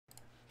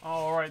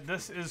right,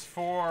 this is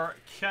for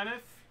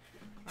Kenneth.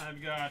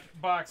 I've got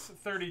box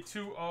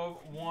 32 of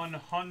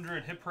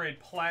 100 Hit Parade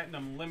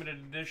Platinum Limited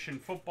Edition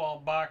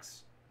football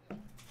box.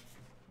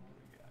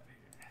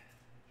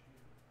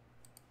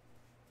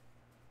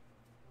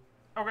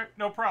 Okay,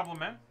 no problem,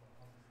 man.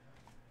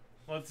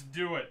 Let's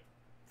do it.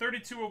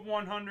 32 of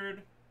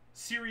 100,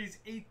 Series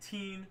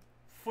 18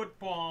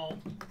 football.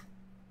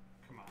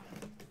 Come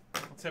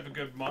on. Let's have a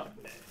good Monday.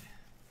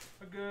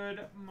 A good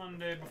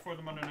Monday before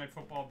the Monday Night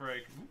Football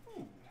break. Ooh,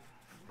 what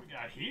we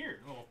got here?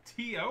 A little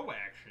TO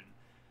action.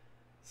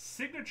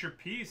 Signature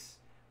piece,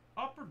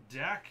 Upper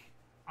Deck,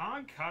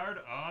 on-card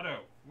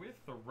auto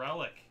with the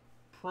relic.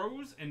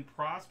 Pros and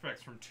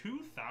prospects from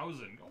 2000.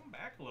 Going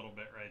back a little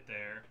bit right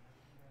there.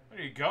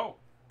 There you go.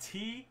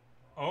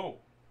 T.O.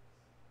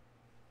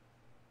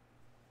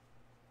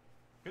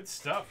 Good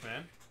stuff,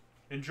 man.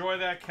 Enjoy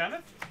that,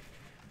 Kenneth.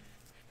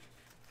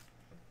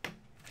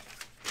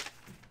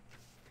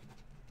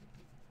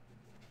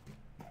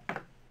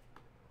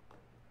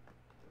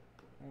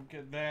 We'll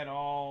get that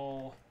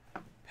all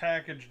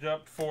packaged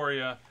up for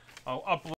you. I'll upload